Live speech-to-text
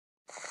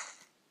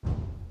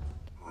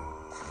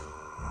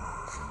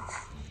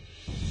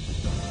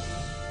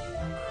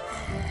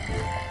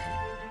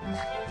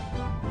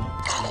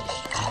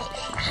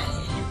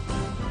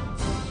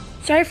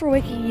Sorry for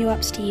waking you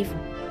up, Steve.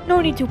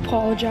 No need to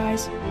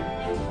apologize.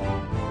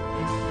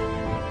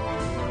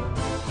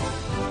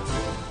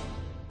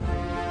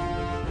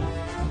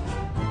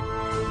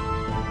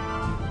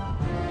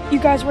 You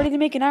guys ready to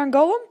make an iron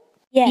golem?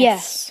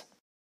 Yes.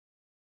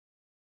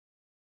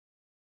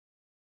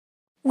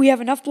 We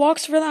have enough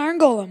blocks for the iron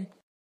golem.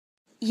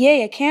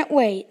 Yay, I can't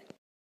wait.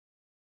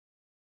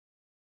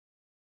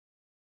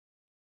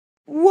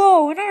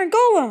 Whoa, an iron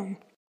golem!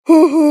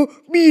 Haha,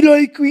 me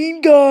like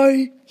green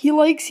guy. He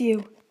likes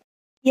you.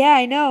 Yeah,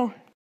 I know.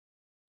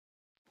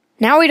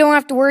 Now we don't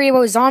have to worry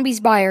about zombies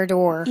by our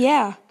door.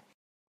 Yeah.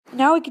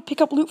 Now we can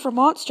pick up loot for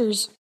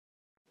monsters.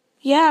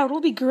 Yeah,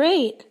 it'll be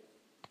great.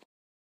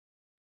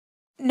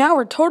 Now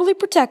we're totally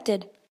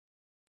protected.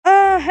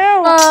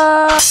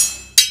 Help!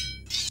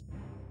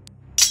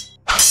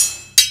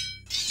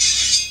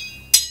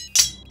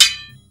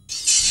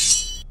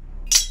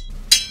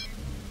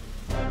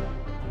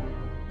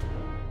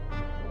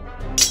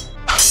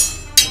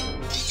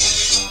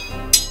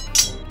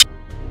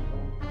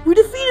 We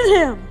defeated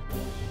him!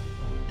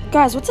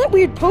 Guys, what's that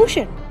weird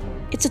potion?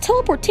 It's a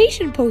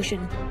teleportation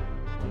potion.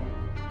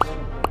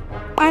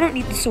 I don't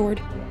need the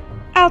sword.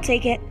 I'll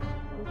take it.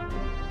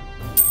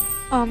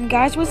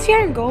 Guys, what's the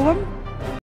iron golem?